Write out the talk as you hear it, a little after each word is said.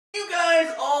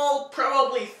all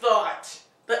probably thought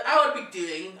that I would be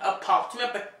doing a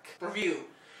PopTeamEpic review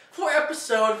for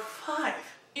episode 5.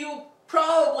 You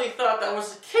probably thought that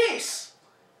was the case.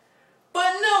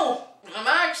 But no, I'm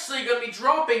actually going to be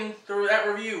dropping that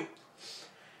review.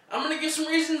 I'm going to give some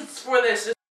reasons for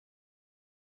this.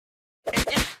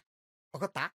 怒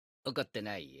った?怒って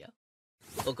ないよ。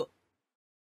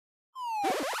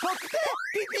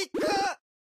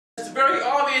It's very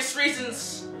obvious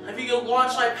reasons, if you can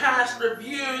watch my past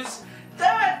reviews,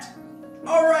 that,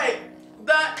 alright,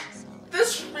 that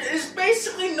this is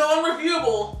basically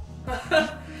non-reviewable.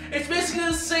 It's basically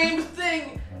the same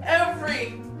thing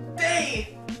every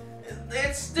day.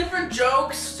 It's different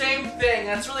jokes, same thing.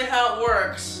 That's really how it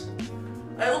works.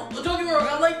 Don't get me wrong,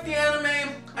 I like the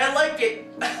anime. I like it.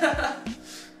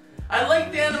 I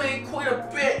like the anime quite a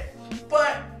bit,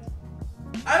 but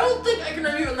I don't think I can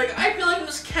review it. Like, I feel like I'm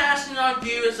just casting on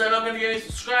views. I'm not gonna get any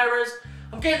subscribers.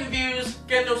 I'm getting views,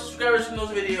 getting no subscribers from those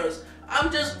videos. I'm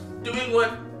just doing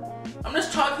what I'm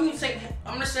just talking and saying.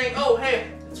 I'm just saying, oh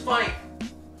hey, it's funny.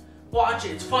 Watch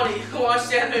it. It's funny. Watch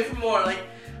the anime for more. Like,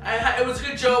 it was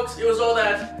good jokes. It was all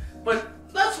that. But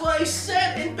that's what I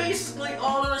said in basically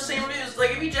all of the same reviews.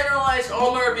 Like, if you generalize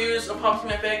all my reviews of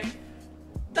PopTeamEpic,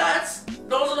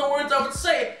 those are the words I would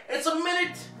say. It's a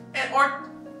minute or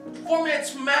 4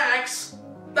 minutes max.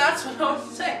 That's what I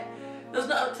would say. There's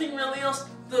nothing really else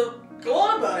to go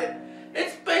on about it.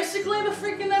 It's basically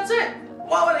that's it.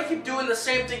 Why would I keep doing the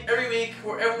same thing every week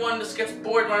where everyone just gets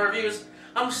bored of my reviews?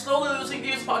 I'm slowly losing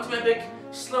views on PopTeamEpic,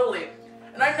 slowly.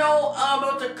 And I know I'm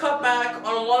about to cut back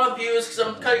on a lot of views because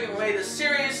I'm cutting away this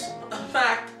series. In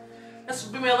fact, this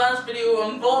will be my last video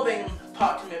involving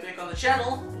PopTeamEpic on the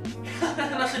channel.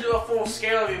 Unless I do a full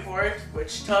scale review for it,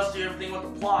 which tells you everything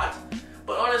about the plot.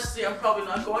 But honestly, I'm probably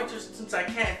not going to, since I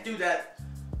can't do that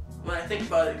when I think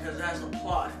about it because it has no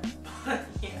plot. But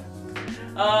yeah.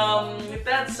 With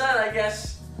that said, I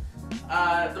guess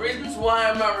the reasons why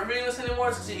I'm not reviewing this anymore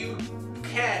is because you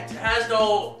can't. It has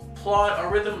no plot or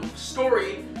rhythm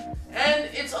story, and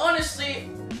it's honestly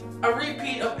a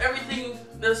repeat of everything.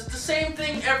 There's the same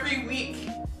thing every week.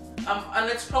 And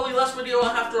it's probably less video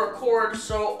I'll have to record,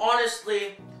 so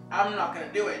honestly, I'm not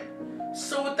gonna do it.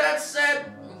 So with that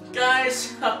said,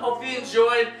 guys, I hope you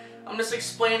enjoyed. I'm just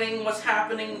explaining what's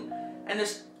happening, and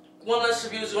this one less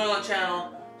review is going on the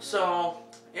channel. So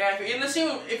yeah,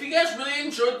 if you guys really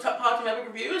enjoyed PopTeamEpic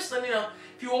reviews, then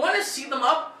if you want to see them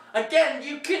up again,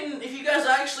 you can. If you guys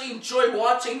actually enjoy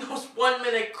watching those 1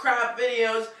 minute crap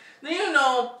videos, then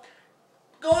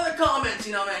go in the comments.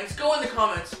 Man, just go in the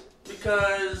comments.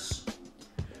 Because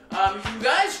if you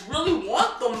guys really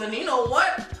want them, then you know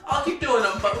what? I'll keep doing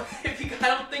them. But I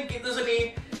don't think there's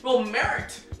any real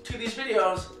merit to these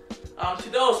videos, to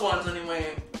those ones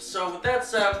anyway. So with that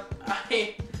said,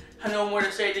 I have no more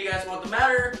to say to you guys about the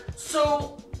matter.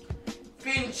 So if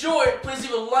you enjoyed, please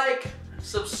leave a like,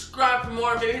 subscribe for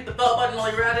more, maybe hit the bell button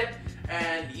while you're at it,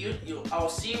 and I'll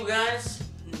see you guys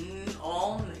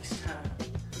all next time.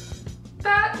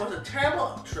 That was a terrible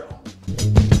outro.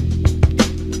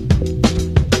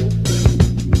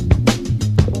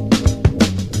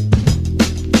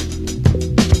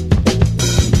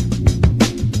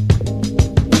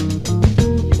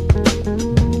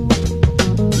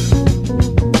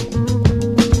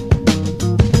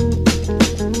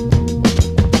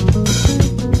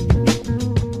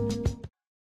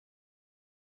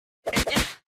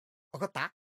 怒っ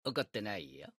た?怒ってな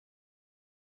いよ。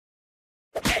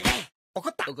怒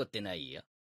った?怒ってないよ。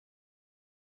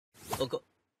PopTeamEpic!